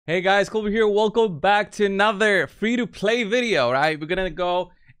Hey guys, Colby here. Welcome back to another free-to-play video, right? We're gonna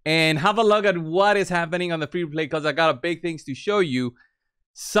go and have a look at what is happening on the free-to-play because I got a big things to show you.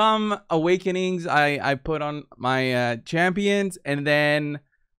 Some awakenings I put on my champions, and then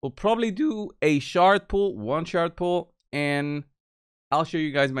we'll probably do a shard pull, one shard pull, and I'll show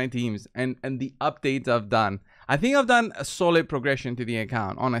you guys my teams and the updates I've done. I think I've done a solid progression to the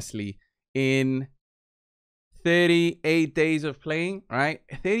account, honestly, in 38 days of playing, right?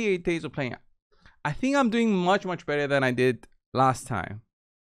 38 days of playing. I think I'm doing much better than I did last time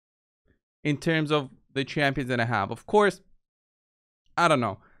in terms of the champions that I have. Of course, I don't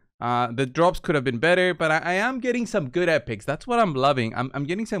know. The drops could have been better, but I am getting some good epics. That's what I'm loving. I'm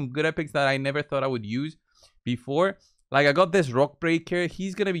getting some good epics that I never thought I would use before. Like, I got this rock breaker.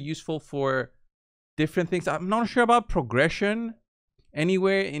 He's gonna be useful for different things. I'm not sure about progression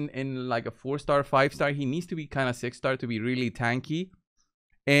anywhere in like a 4-star, 5-star. He needs to be kind of 6-star to be really tanky.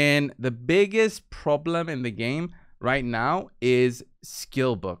 And the biggest problem in the game right now is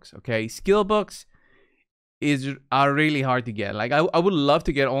skill books. Okay, skill books are really hard to get. Like, I would love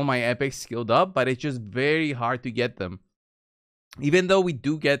to get all my epics skilled up, but it's just very hard to get them. Even though we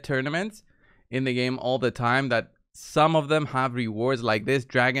do get tournaments in the game all the time, that some of them have rewards. Like this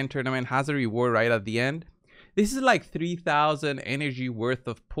dragon tournament has a reward right at the end. This is like 3,000 energy worth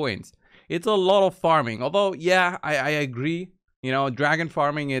of points. It's a lot of farming. Although, yeah, I agree. You know, dragon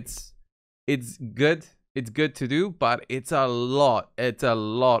farming, it's good. It's good to do, but it's a lot. It's a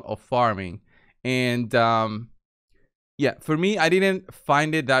lot of farming. And yeah, for me, I didn't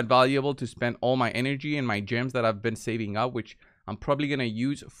find it that valuable to spend all my energy and my gems that I've been saving up, which I'm probably going to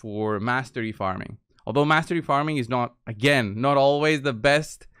use for mastery farming. Although mastery farming is not, again, not always the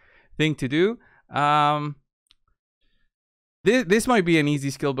best thing to do. This might be an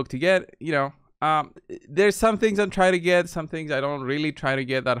easy skill book to get, you know. There's some things I'm trying to get, some things I don't really try to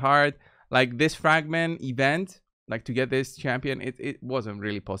get that hard. Like this fragment event, like to get this champion, it wasn't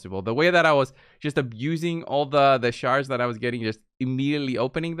really possible. The way that I was just abusing all the shards that I was getting, just immediately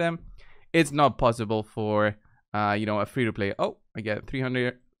opening them, it's not possible for, you know, a free-to-play. Oh, I get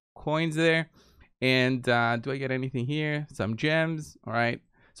 300 coins there. And do I get anything here? Some gems. All right.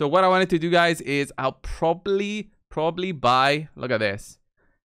 So what I wanted to do, guys, is I'll probably buy, look at this,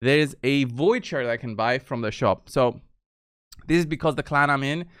 there's a void shard I can buy from the shop. So this is because the clan I'm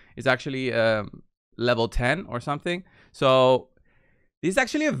in is actually level 10 or something. So this is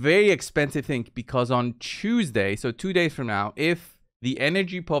actually a very expensive thing, because on Tuesday, so 2 days from now, if the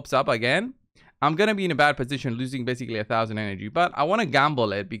energy pops up again, I'm gonna be in a bad position, losing basically 1,000 energy. But I want to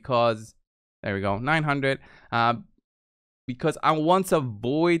gamble it because, there we go, 900, because I want some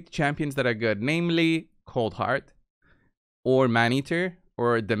void champions that are good, namely Cold Heart, or Maneater,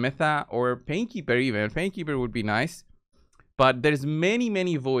 or Demetha, or Painkeeper. Even Painkeeper would be nice, but there's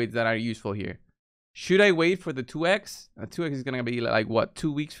many voids that are useful here. Should I wait for the 2x? 2x is gonna be like, what,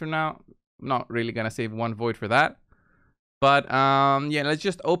 2 weeks from now? I'm not really gonna save one void for that. But yeah, let's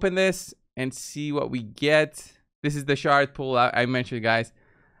just open this and see what we get. This is the shard pool I mentioned, guys.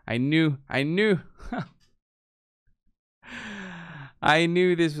 I knew I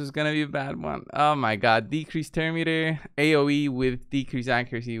knew this was gonna be a bad one. Oh my god. Decreased turn meter, AoE with decreased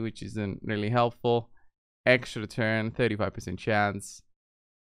accuracy, which isn't really helpful. Extra turn, 35% chance.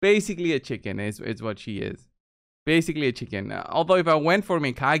 Basically a chicken is what she is. Basically a chicken. Although if I went for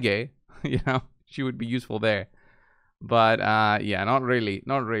Mikage, you know, she would be useful there. But yeah, not really.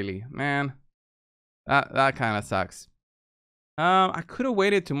 Man, that kind of sucks. I could have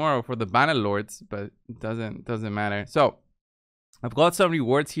waited tomorrow for the Banner Lords, but it doesn't matter. So I've got some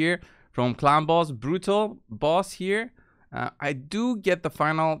rewards here from Clan Boss, Brutal Boss here. I do get the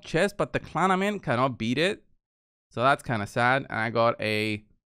final chest, but the clan I'm in cannot beat it. So that's kind of sad. And I got a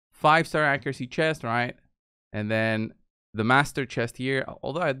 5-star accuracy chest, right? And then the master chest here.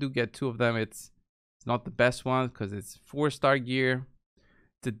 Although I do get 2 of them, it's not the best one because it's 4-star gear.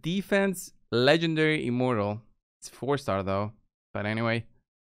 It's a defense legendary immortal. It's 4-star though. But anyway,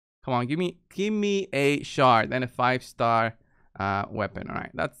 come on, give me a shard and a 5-star weapon. All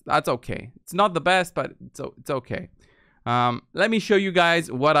right, that's okay. It's not the best, but it's okay. Let me show you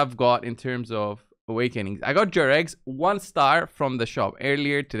guys what I've got in terms of awakenings. I got Jareg's 1-star from the shop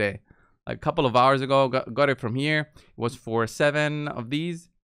earlier today, like a couple of hours ago. Got it from here. It was for 7 of these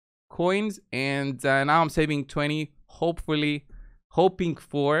coins, and now I'm saving 20, hopefully hoping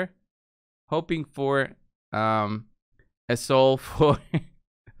for a soul for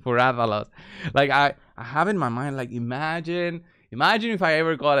Rathalos. Like, I have in my mind, like, imagine if I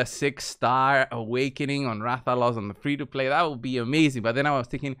ever got a 6-star awakening on Rathalos on the free-to-play. That would be amazing. But then I was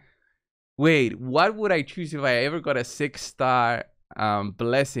thinking, wait, what would I choose if I ever got a 6-star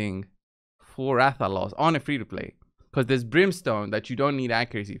blessing for Rathalos on a free-to-play. Because there's Brimstone that you don't need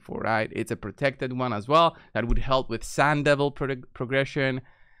accuracy for, right? It's a protected one as well that would help with Sand Devil progression.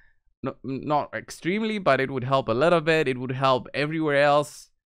 No, not extremely, but it would help a little bit. It would help everywhere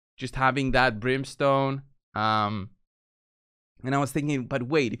else, just having that Brimstone. And I was thinking, but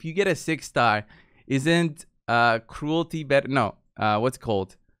wait, if you get a 6-star, isn't Cruelty better? No, what's it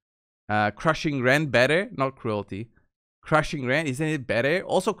called? Crushing Rend better? Not Cruelty. Crushing Rend, isn't it better?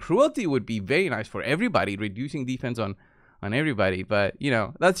 Also, Cruelty would be very nice for everybody, reducing defense on everybody. But, you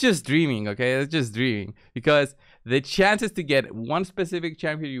know, that's just dreaming, okay? That's just dreaming. Because the chances to get one specific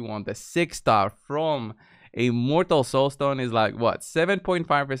champion you want, the 6-star from a Mortal Soulstone is like, what,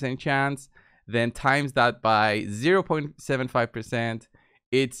 7.5% chance? Then times that by 0.75%.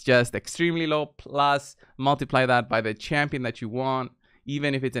 It's just extremely low. Plus, multiply that by the champion that you want.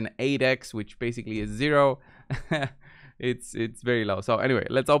 Even if it's an 8x, which basically is 0. It's very low. So anyway,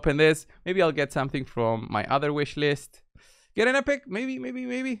 let's open this. Maybe I'll get something from my other wish list. Get an epic?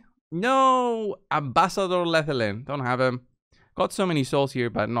 Maybe. No! Ambassador Lethalin. Don't have him. Got so many souls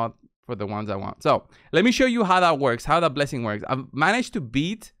here, but not for the ones I want. So let me show you how that works, how that blessing works. I've managed to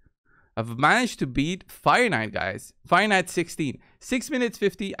beat Fire Knight, guys. Fire Knight 16. 6 minutes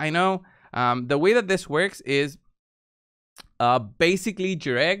 50. I know. The way that this works is basically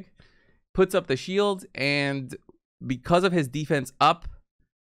Jireg puts up the shield, and because of his defense up,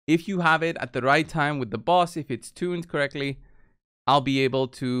 if you have it at the right time with the boss, if it's tuned correctly, I'll be able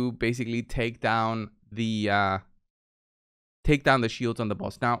to basically take down the shields on the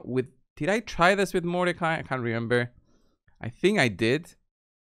boss. Now, did I try this with Mordecai? I can't remember. I think I did,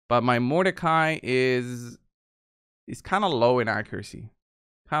 but my Mordecai is kind of low in accuracy.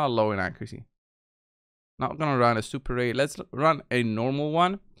 Not gonna run a super raid. Let's run a normal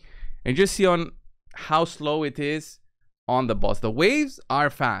one and just see on how slow it is on the boss. The waves are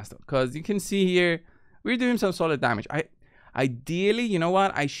fast because you can see here we're doing some solid damage. Ideally, you know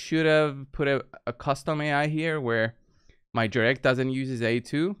what, I should have put a custom AI here where my direct doesn't use his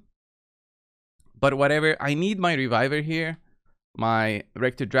A2, but whatever. I need my reviver here, my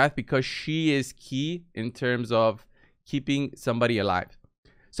Rector Drath, because she is key in terms of keeping somebody alive.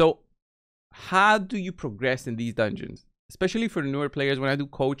 So how do you progress in these dungeons? Especially for newer players, when I do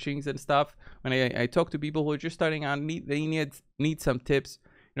coachings and stuff, when I talk to people who are just starting out, they need some tips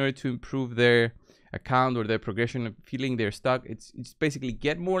in order to improve their account or their progression of feeling they're stuck. It's basically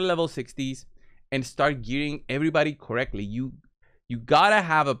get more level 60s and start gearing everybody correctly. You gotta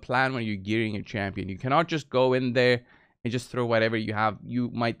have a plan when you're gearing your champion. You cannot just go in there and just throw whatever you have. You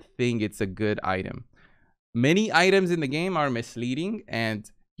might think it's a good item. Many items in the game are misleading, and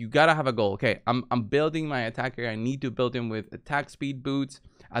you gotta have a goal. Okay, I'm building my attacker. I need to build him with attack speed boots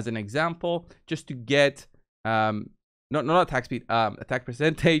as an example, just to get not attack speed, attack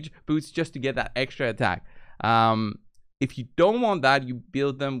percentage boots, just to get that extra attack. If you don't want that, you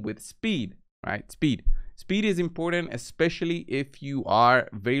build them with speed, right? Speed is important, especially if you are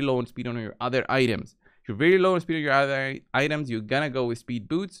very low on speed on your other items. If you're very low on speed on your other items, you're gonna go with speed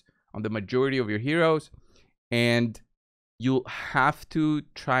boots on the majority of your heroes, and you'll have to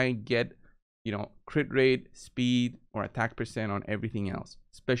try and get, you know, crit rate, speed, or attack percent on everything else,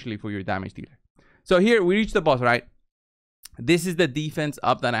 especially for your damage dealer. So here we reach the boss, right? This is the defense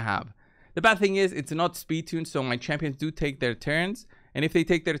up that I have. The bad thing is it's not speed tuned, so my champions do take their turns, and if they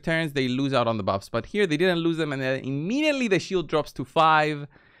take their turns, they lose out on the buffs. But here they didn't lose them, and then immediately the shield drops to 5,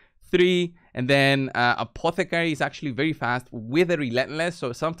 3, and then Apothecary is actually very fast with a Relentless,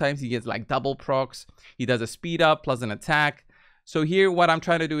 so sometimes he gets like double procs. He does a speed up plus an attack. So here what I'm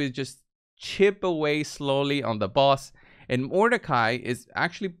trying to do is just chip away slowly on the boss, and Mordecai is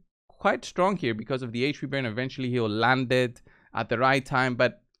actually quite strong here because of the HP burn. Eventually he'll land it at the right time,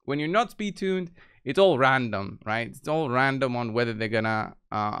 but when you're not speed tuned, it's all random, right? It's all random on whether they're gonna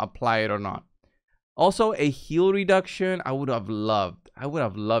apply it or not. Also, a heal reduction, I would have loved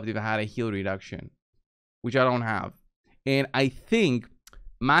if I had a heal reduction, which I don't have. And I think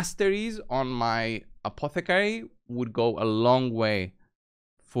masteries on my Apothecary would go a long way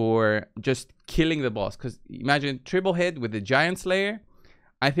for just killing the boss. Because imagine triple hit with the Giant Slayer.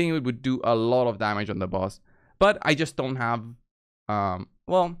 I think it would do a lot of damage on the boss. But I just don't have,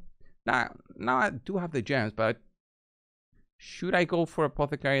 well, now I do have the gems, but should I go for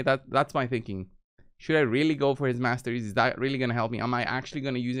Apothecary? That's my thinking. Should I really go for his masteries? Is that really going to help me? Am I actually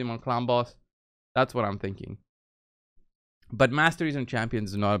going to use him on clan boss? That's what I'm thinking. But masteries on champions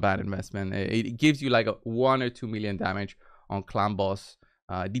is not a bad investment. It gives you like a 1 or 2 million damage on clan boss.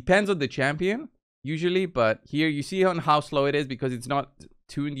 Depends on the champion usually, but here you see on how slow it is because it's not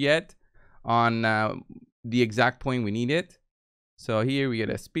tuned yet on the exact point we need it. So here we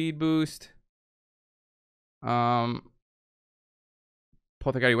get a speed boost. Apothecary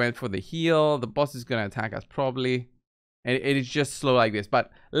went for the heal. The boss is gonna attack us probably. And it is just slow like this.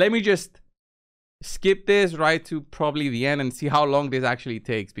 But let me just skip this right to probably the end and see how long this actually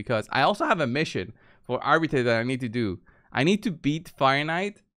takes, because I also have a mission for Arbitrate that I need to do. I need to beat Fire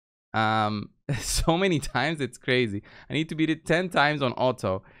Knight so many times, it's crazy. I need to beat it 10 times on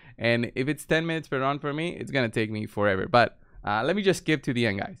auto, and if it's 10 minutes per run for me, it's gonna take me forever. But let me just skip to the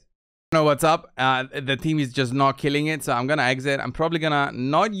end, guys. I don't know what's up. The team is just not killing it, so I'm gonna exit. I'm probably gonna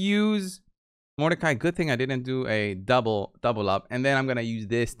not use Mordecai. Good thing I didn't do a double up. And then I'm gonna use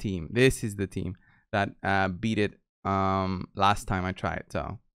this team. This is the team that beat it last time I tried.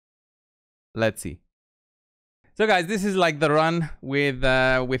 So let's see. So guys, this is like the run with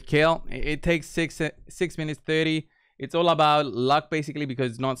Kale. It takes 6 minutes 30. It's all about luck basically, because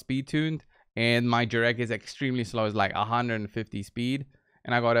it's not speed tuned, and my direct is extremely slow. It's like 150 speed,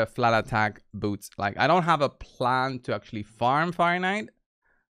 and I got a flat attack boots. Like, I don't have a plan to actually farm Fire Knight,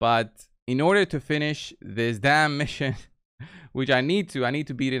 but in order to finish this damn mission, which I need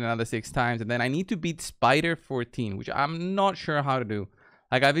to beat it another 6 times, and then I need to beat Spider 14, which I'm not sure how to do.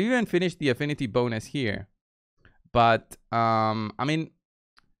 Like, I've even finished the affinity bonus here, but I mean,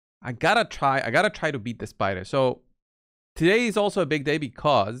 I gotta try to beat the Spider. So today is also a big day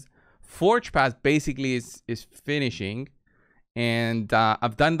because Forge Pass basically is finishing, and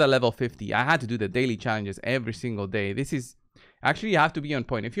I've done the level 50. I had to do the daily challenges every single day. This is actually, you have to be on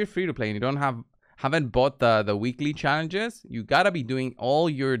point. If you're free to play and you don't haven't bought the weekly challenges, you gotta be doing all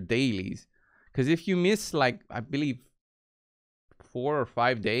your dailies, because if you miss, like, I believe 4 or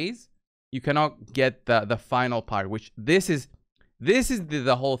 5 days, you cannot get the final part, which this is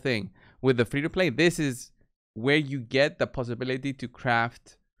the whole thing with the free to play. This is where you get the possibility to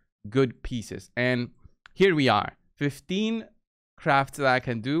craft good pieces. And here we are, 15 crafts that I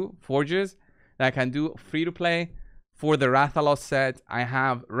can do, forges that I can do free to play. For the Rathalos set, I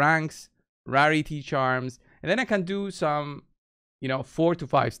have ranks, rarity charms, and then I can do some, 4 to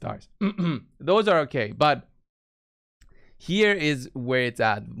 5 stars. Those are okay, but here is where it's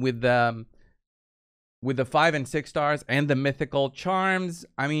at with the 5 and 6 stars and the mythical charms.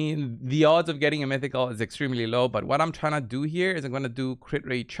 I mean, the odds of getting a mythical is extremely low, but what I'm trying to do here is I'm going to do crit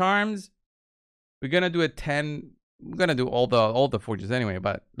rate charms. We're going to do a 10. I'm going to do all the forges anyway,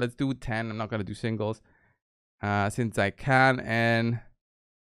 but let's do 10. I'm not going to do singles since I can. And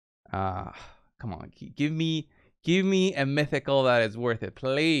come on, give me a mythical that is worth it,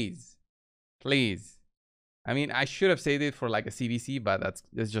 please. I mean, I should have saved it for like a CVC, but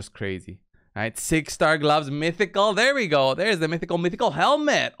that's just crazy. All right, 6-star gloves, mythical. There we go. There's the mythical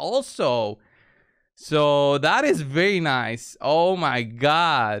helmet also. So that is very nice. Oh my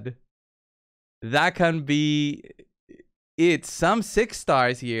god, that can be it. Some 6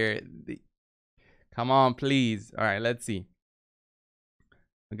 stars here. Come on, please. All right, let's see.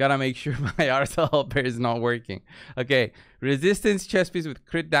 I gotta make sure my Arsenal helper is not working. Okay, resistance chest piece with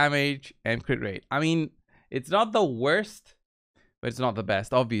crit damage and crit rate. I mean, it's not the worst, but it's not the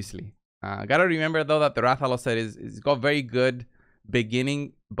best, obviously. Gotta remember though that the Rathalos set is got very good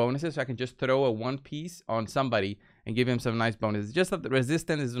beginning bonuses, so I can just throw a 1 piece on somebody and give him some nice bonuses. Just that the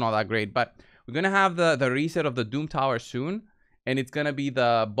resistance is not that great, but we're gonna have the reset of the Doom Tower soon, and it's gonna be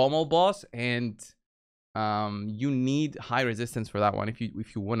the Bommel boss, and you need high resistance for that one if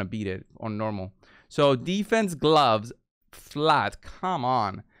you want to beat it on normal. So defense gloves flat. Come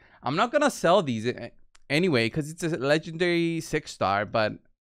on, I'm not gonna sell these anyway because it's a legendary 6-star, but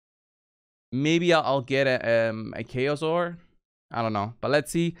maybe I'll get a chaos ore. I don't know, but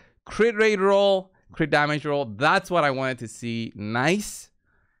let's see. Crit rate roll, crit damage roll. That's what I wanted to see. Nice.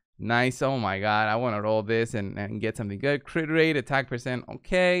 Oh my god, I want to roll this and get something good. Crit rate, attack percent.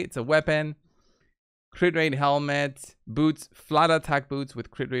 Okay, it's a weapon. Crit rate helmet, boots, flat attack boots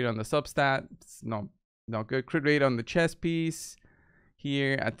with crit rate on the substat. It's not good. Crit rate on the chest piece.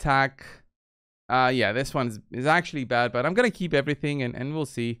 Here, attack. Yeah, this one is actually bad, but I'm gonna keep everything and we'll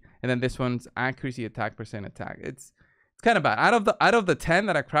see. And then this one's accuracy, attack percent, attack. It's kind of bad. Out of the 10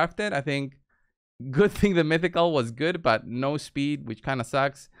 that I crafted, I think good thing the mythical was good, but no speed, which kind of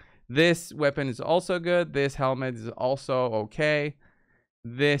sucks. This weapon is also good. This helmet is also okay.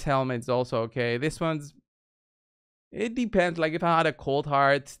 This helmet is also okay. This one's, it depends. Like if I had a cold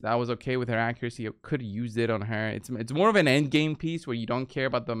heart that was okay with her accuracy, I could use it on her. It's more of an end game piece where you don't care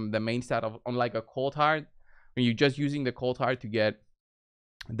about the main stat of on like a cold heart, when you're just using the cold heart to get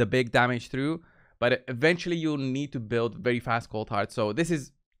the big damage through. But eventually you'll need to build very fast cold heart. So this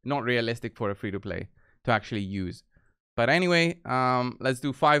is not realistic for a free to play to actually use. But anyway, let's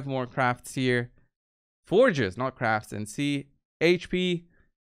do 5 more crafts here. Forges, not crafts, and see HP.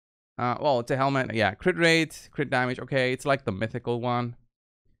 Well, it's a helmet. Yeah, crit rate, crit damage. Okay, it's like the mythical one.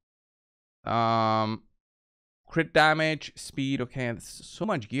 Crit damage, speed. Okay, there's so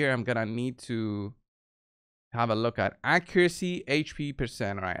much gear I'm gonna need to have a look at. Accuracy, HP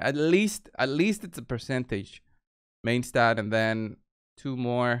percent. All right, at least it's a percentage. Main stat, and then 2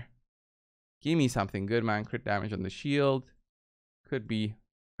 more. Give me something good, man. Crit damage on the shield. Could be.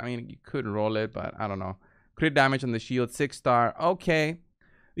 I mean, you could roll it, but I don't know. Crit damage on the shield, 6-star. Okay.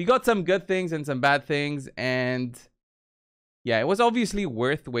 We got some good things and some bad things, and yeah, it was obviously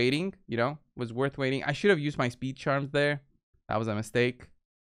worth waiting, you know? It was worth waiting. I should have used my speed charms there. That was a mistake.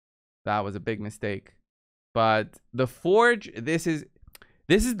 That was a big mistake. But the Forge, this is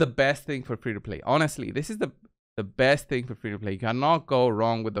the best thing for free-to-play. Honestly, this is the best thing for free-to-play. You cannot go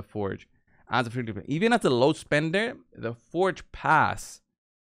wrong with the Forge as a free-to-play. Even as a low spender, the Forge pass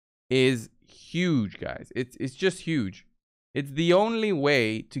is huge, guys. It's just huge. It's the only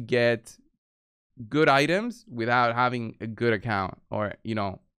way to get good items without having a good account or, you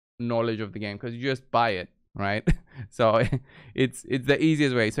know, knowledge of the game, because you just buy it, right? So it's the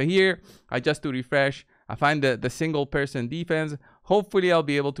easiest way. So here I just do refresh. I find the single person defense. Hopefully I'll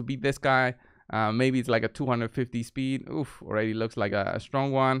be able to beat this guy. Maybe it's like a 250 speed. Oof, already looks like a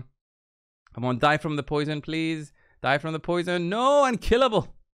strong one. Come on, die from the poison, please. Die from the poison. No,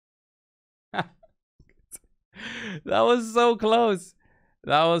 unkillable. That was so close.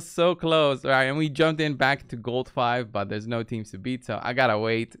 That was so close. All right, and we jumped in back to gold 5, but there's no teams to beat, so I gotta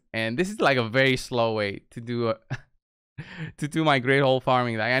wait. And this is like a very slow way to do to do my great hole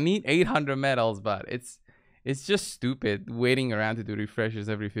farming. Like, I need 800 medals, but it's just stupid waiting around to do refreshes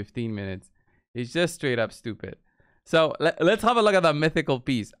every 15 minutes. It's just straight up stupid. So let's have a look at that mythical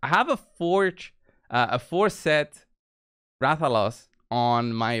piece. I have a Forge, a 4-set Rathalos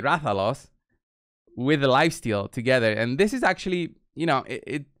on my Rathalos with the lifesteal together, and this is actually, you know,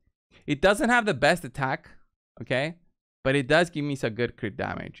 it doesn't have the best attack, okay, but it does give me some good crit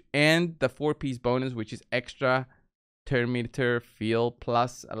damage and the 4-piece bonus, which is extra turn meter feel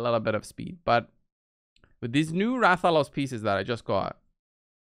plus a little bit of speed. But with these new Rathalos pieces that I just got,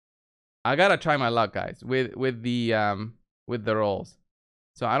 I gotta try my luck, guys, with the rolls.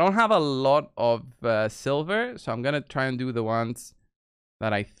 So I don't have a lot of silver, so I'm gonna try and do the ones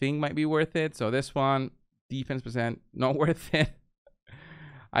that I think might be worth it. So this one, defense percent, not worth it.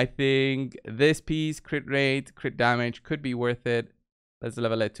 I think this piece, crit rate, crit damage, could be worth it. Let's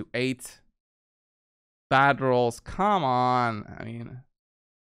level it to 8. Bad rolls, come on. I mean,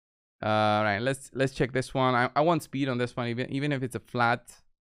 right, let's check this one. I want speed on this one, even if it's a flat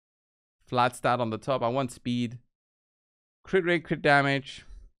stat on the top. I want speed. Crit rate, crit damage,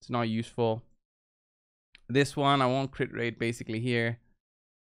 it's not useful. This one, I want crit rate basically here.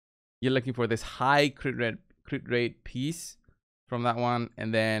 You're looking for this high crit rate piece from that one,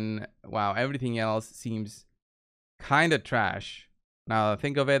 and then wow, everything else seems kind of trash. Now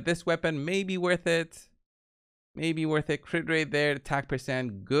think of it, this weapon may be worth it. Maybe worth it. Crit rate there, attack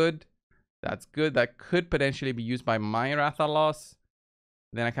percent, good. That's good. That could potentially be used by my Rathalos.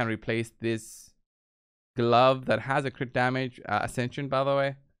 Then I can replace this glove that has a crit damage, Ascension, by the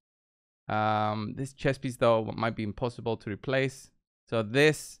way. This chest piece though might be impossible to replace. So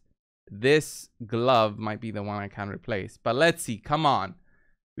this glove might be the one I can replace. But let's see. Come on.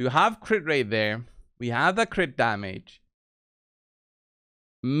 We have crit rate there. We have the crit damage.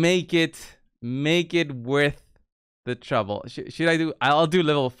 Make it worth the trouble. Should I do? I'll do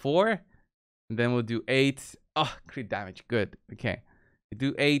level 4. And then we'll do 8. Oh, crit damage. Good. Okay.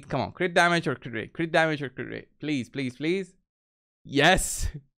 Do 8. Come on. Crit damage or crit rate? Crit damage or crit rate? Please, please, please. Yes.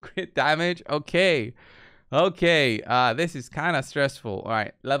 Crit damage. Okay. Okay, this is kind of stressful. All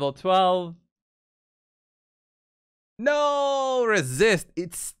right, level 12. No, resist.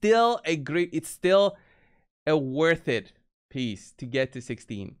 It's still a worth it piece to get to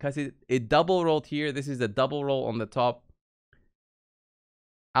 16, because it double rolled here. This is a double roll on the top.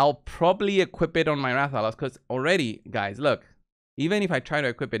 I'll probably equip it on my Rathalos, because already, guys, look, even if I try to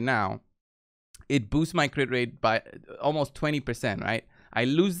equip it now, it boosts my crit rate by almost 20%, right? I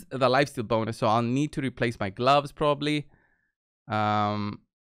lose the lifesteal bonus, so I'll need to replace my gloves probably. Not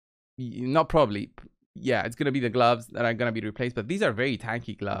probably. Yeah, it's going to be the gloves that are going to be replaced, but these are very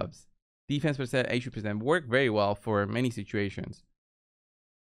tanky gloves. Defense percent, HP percent work very well for many situations.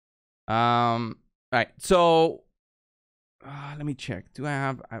 Right, so let me check.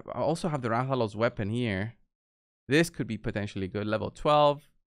 I also have the Rathalos weapon here. This could be potentially good. Level 12.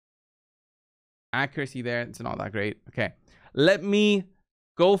 Accuracy there, it's not that great. Okay, let me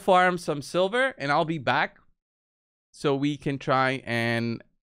go farm some silver and I'll be back so we can try and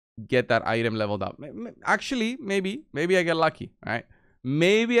get that item leveled up. Actually, maybe I get lucky, right?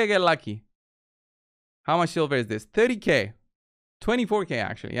 Maybe I get lucky. How much silver is this? 30k, 24k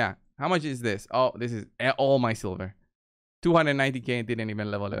actually. Yeah. How much is this? Oh, this is all my silver. 290k and didn't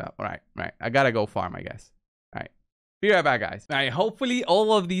even level it up. All right, right. I gotta go farm, I guess. All right. Be right back, guys. All right. Hopefully,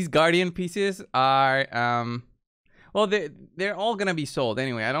 all of these guardian pieces are well, they're all gonna be sold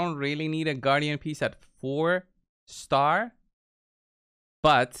anyway. I don't really need a guardian piece at 4-star,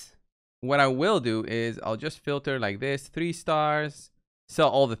 but what I will do is I'll just filter like this: 3 stars, sell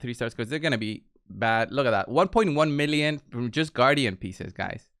all the 3 stars because they're gonna be bad. Look at that, 1.1 million from just guardian pieces,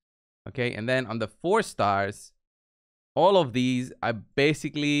 guys. Okay, and then on the 4 stars, all of these, I'm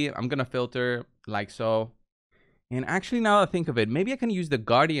gonna filter like so. And actually, now that I think of it, maybe I can use the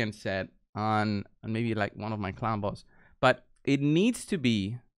guardian set on maybe like one of my clown balls, but it needs to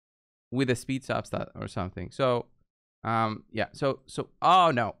be with a speed substat or something. So yeah, so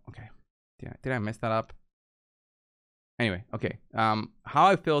oh no, okay, yeah, did I mess that up? Anyway, okay, how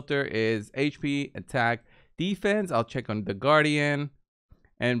I filter is HP, attack, defense. I'll check on the guardian,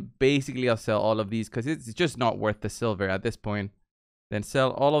 and basically I'll sell all of these because it's just not worth the silver at this point. Then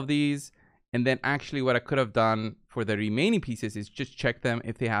sell all of these. And then actually what I could have done for the remaining pieces is just check them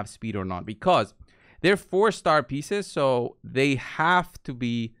if they have speed or not, because they're 4-star pieces, so they have to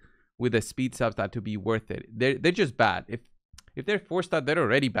be with a speed substat to be worth it. They're just bad. If they're 4-star, they're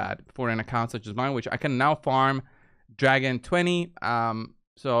already bad for an account such as mine, which I can now farm Dragon 20.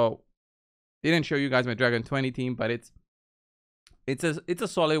 So didn't show you guys my Dragon 20 team, but it's a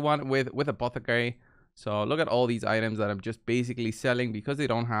solid one with Apothecary. So look at all these items that I'm just basically selling because they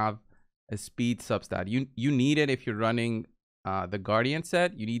don't have a speed substat. You need it if you're running the Guardian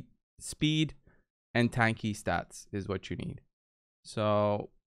set. You need speed and tanky stats is what you need. So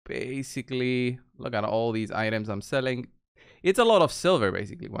basically, look at all these items I'm selling. It's a lot of silver,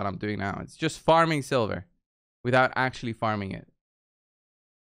 basically, what I'm doing now. It's just farming silver without actually farming it.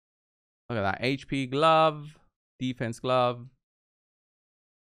 Look at that. HP glove, defense glove.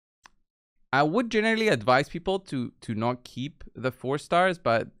 I would generally advise people to not keep the 4 stars,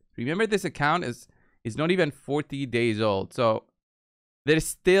 but remember, this account is not even 40 days old. So there's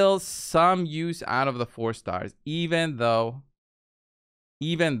still some use out of the 4 stars, even though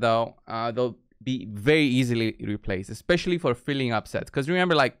they'll be very easily replaced, especially for filling up sets. Because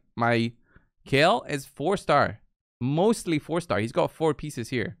remember, like, my Kale is 4-star, mostly 4-star. He's got 4 pieces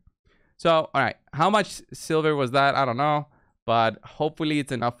here. So, all right, how much silver was that? I don't know, but hopefully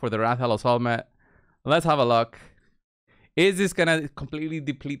it's enough for the Rathalos helmet. Let's have a look. Is this gonna completely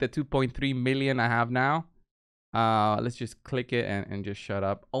deplete the 2.3 million I have now? Let's just click it and just shut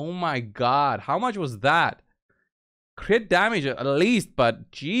up. Oh my god, how much was that? Crit damage at least, but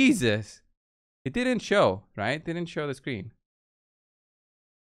Jesus, it didn't show, right? Didn't show the screen.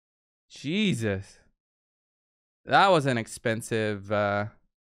 Jesus, that was an expensive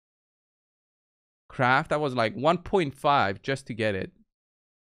craft. That was like 1.5 just to get it,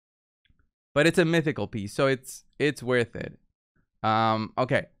 but it's a mythical piece, so it's worth it.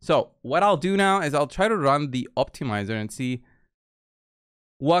 Okay, so what I'll do now is I'll try to run the optimizer and see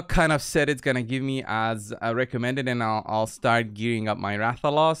what kind of set it's gonna give me as recommended, and I'll start gearing up my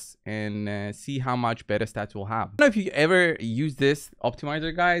Rathalos and see how much better stats we'll have. I don't know if you ever use this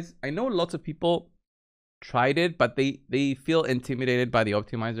optimizer, guys. I know lots of people tried it, but they feel intimidated by the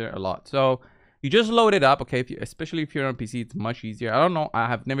optimizer a lot. So you just load it up, okay? Especially if you're on PC, it's much easier. I don't know. I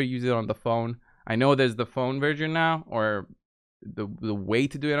have never used it on the phone. I know there's the phone version now, or the way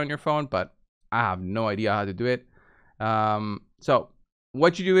to do it on your phone, but I have no idea how to do it. So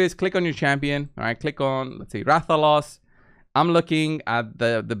what you do is click on your champion. All right, click on, let's say, Rathalos. I'm looking at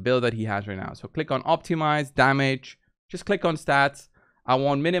the build that he has right now. So click on optimize, damage. Just click on stats. I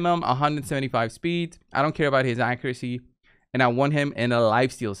want minimum 175 speed. I don't care about his accuracy. And I want him in a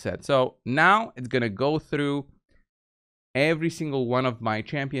lifesteal set. So now it's going to go through every single one of my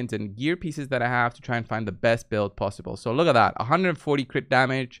champions and gear pieces that I have to try and find the best build possible. So look at that. 140 crit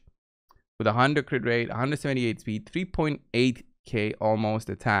damage with 100 crit rate, 178 speed, 3.8k almost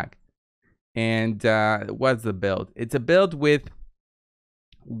attack. And what's the build? It's a build with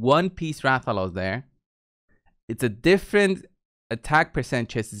 1-piece Rathalos there. It's a different attack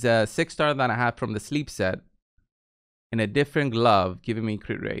percentage. It's a 6-star that I have from the sleep set. And a different glove giving me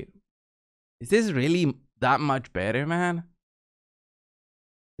crit rate. Is this really that much better, man?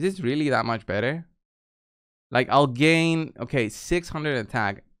 Is this really that much better? Like, I'll gain, okay, 600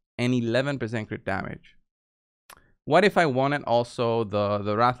 attack and 11% crit damage. What if I wanted also the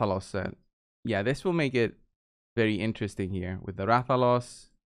Rathalos set? Yeah, this will make it very interesting here with the Rathalos.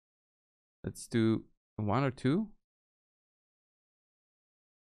 Let's do 1 or 2.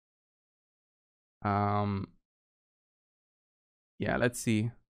 Yeah, let's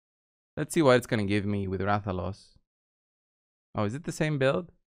see. Let's see what it's gonna give me with Rathalos. Oh, is it the same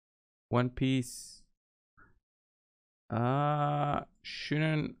build? One piece.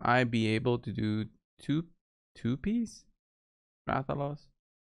 Shouldn't I be able to do two piece? Rathalos?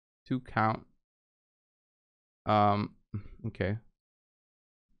 2 count. Okay.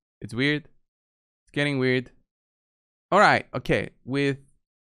 It's weird. It's getting weird. Alright, okay. With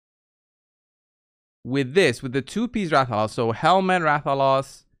this, with the 2-piece Rathalos, so helmet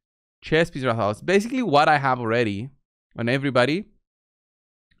Rathalos, chest piece Rathalos, basically what I have already on everybody,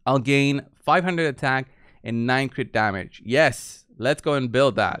 I'll gain 500 attack and 9 crit damage. Yes, let's go and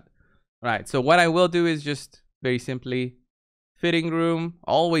build that. Right, so what I will do is just very simply fitting room.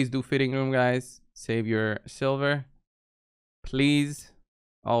 Always do fitting room, guys. Save your silver, please.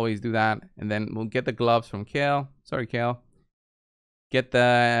 Always do that. And then we'll get the gloves from Kale. Sorry, Kale. Get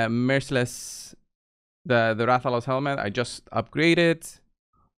the merciless, the Rathalos helmet. I just upgraded.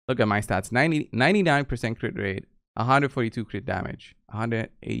 Look at my stats. 99% crit rate, 142 crit damage,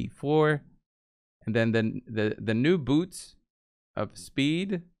 184. And then the new boots of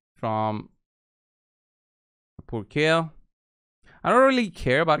speed from poor Kale. I don't really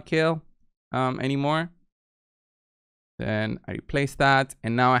care about Kale anymore. Then I replace that,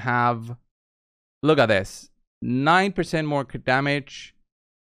 and now I have, look at this, 9% more crit damage,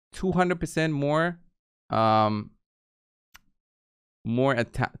 200% more more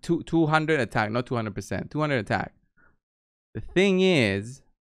attack, 200 attack, not 200%, 200 attack. The thing is,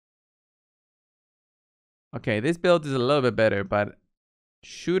 okay, this build is a little bit better, but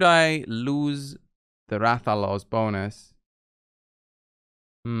should I lose the Rathalos bonus?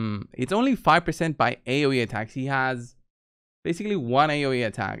 It's only 5% by AoE attacks. He has basically 1 AoE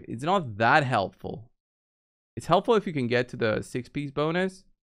attack. It's not that helpful. It's helpful if you can get to the 6-piece bonus,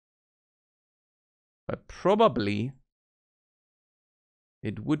 but probably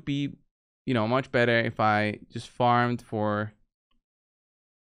it would be, you know, much better if I just farmed for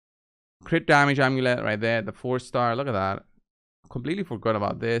crit damage amulet right there, the 4-star. Look at that. Completely forgot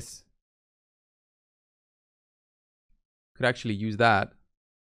about this. Could actually use that.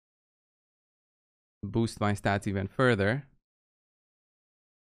 Boost my stats even further.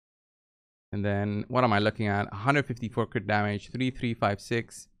 And then what am I looking at? 154 crit damage,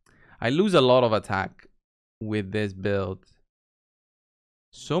 3356. I lose a lot of attack with this build.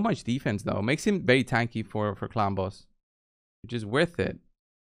 So much defense though. Makes him very tanky for clan boss, which is worth it.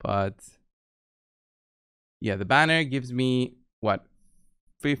 But yeah, the banner gives me what,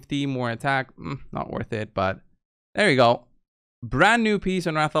 50 more attack. Not worth it, but there we go. Brand new piece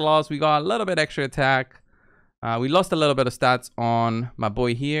on Rathalos. We got a little bit extra attack. We lost a little bit of stats on my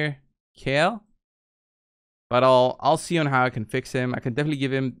boy here, Kale. But I'll see on how I can fix him. I can definitely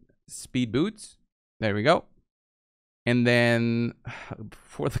give him speed boots. There we go. And then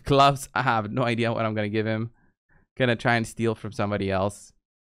for the gloves, I have no idea what I'm gonna give him. Gonna try and steal from somebody else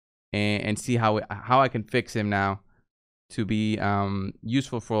and see how I can fix him now to be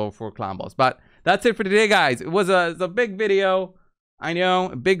useful for clan boss. But that's it for today, guys. It was a big video. I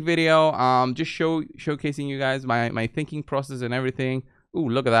know, a big video. Just showcasing you guys my thinking process and everything. Ooh,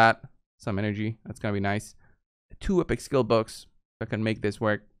 look at that. Some energy. That's gonna be nice. 2 epic skill books that can make this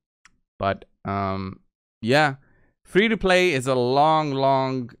work. But yeah, free to play is a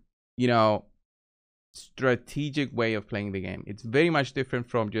long, you know, strategic way of playing the game. It's very much different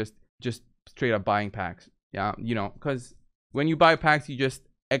from just straight up buying packs. Yeah, you know, because when you buy packs, you just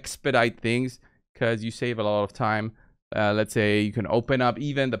expedite things because you save a lot of time. Let's say you can open up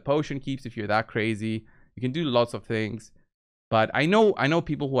even the potion keeps if you're that crazy. You can do lots of things. But I know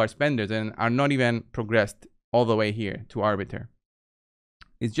people who are spenders and are not even progressed all the way here to Arbiter.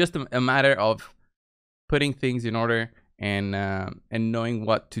 It's just a matter of putting things in order and knowing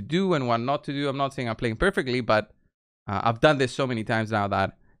what to do and what not to do. I'm not saying I'm playing perfectly, but I've done this so many times now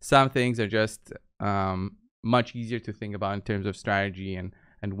that some things are just much easier to think about in terms of strategy and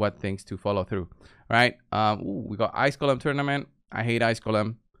what things to follow through. All right. Ooh, we got Ice Golem tournament. I hate Ice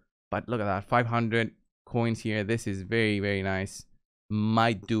Golem, but look at that, 500 coins here. This is very, very nice.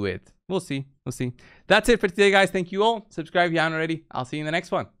 Might do it. We'll see. We'll see. That's it for today, guys. Thank you all. Subscribe if you haven't already. I'll see you in the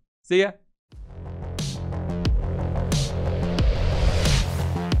next one. See ya.